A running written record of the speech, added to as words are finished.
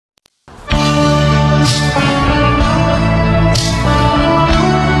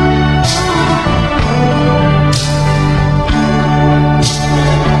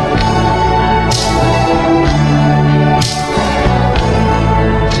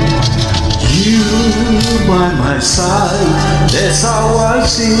by my side, that's how I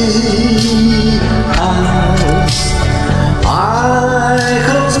see us. I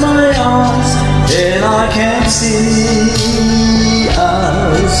close my eyes and I can see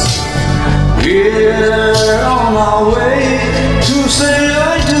us. We're on our way to say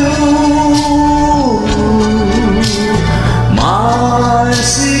I do. My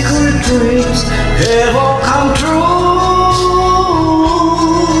secret dreams have all come true.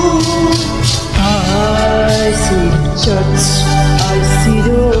 I see the church, I see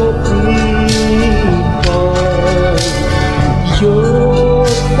the people. Your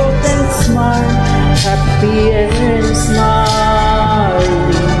golden smile, happy and smiling.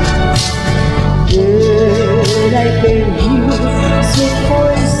 When I hear you, sweet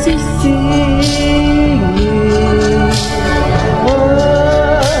voices singing.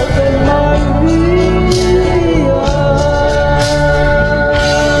 Open Maria,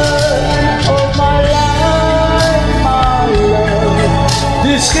 oh my life, my love.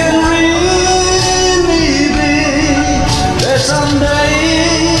 This can really be that someday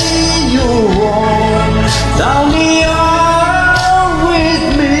you walk down the aisle with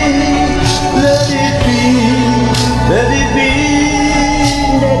me. Let it be, let it be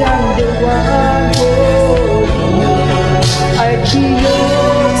that I'm the one for you. I'll be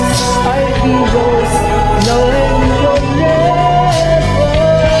yours, I'll be yours, knowing you'll never.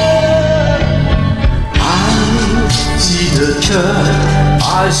 I see the church, I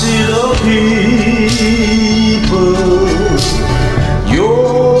see the people.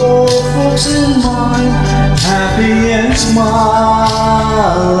 Your folks and mine, happy and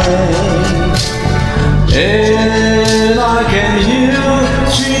smiling. And I can hear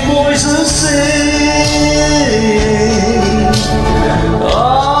sweet voices sing.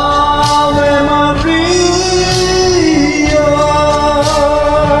 Ave Maria,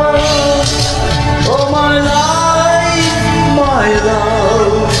 oh my life, my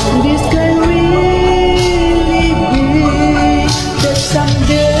love. This can really be that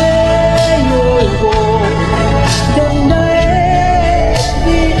someday you'll walk the night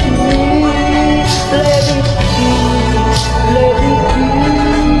with me. Let it be, let it be.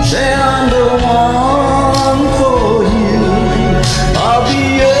 Say I'm the one for you. I'll be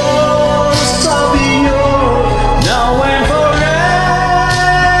yours, I'll be yours, now and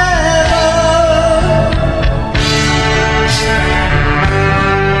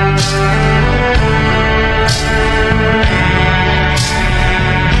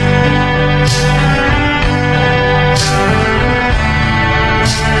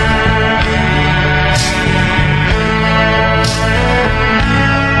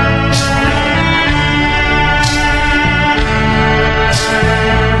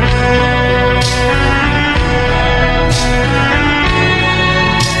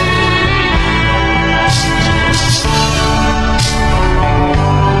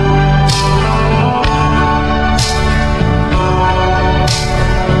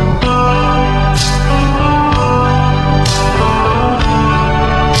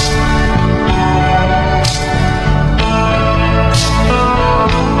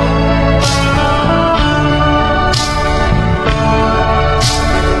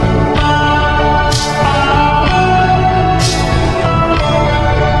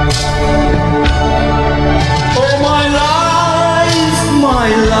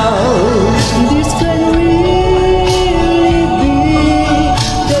This can really be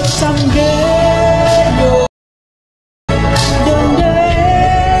that someday you'll the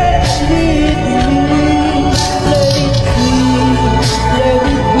night with me. Let it be, let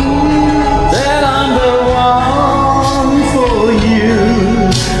it be. that I'm the one for you.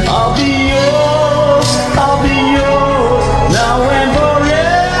 I'll be yours, I'll be yours, now and forever.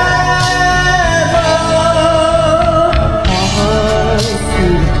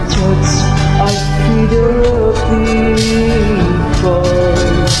 I see the people.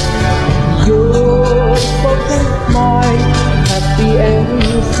 Your spoken mind, happy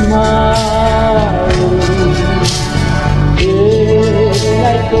and smile.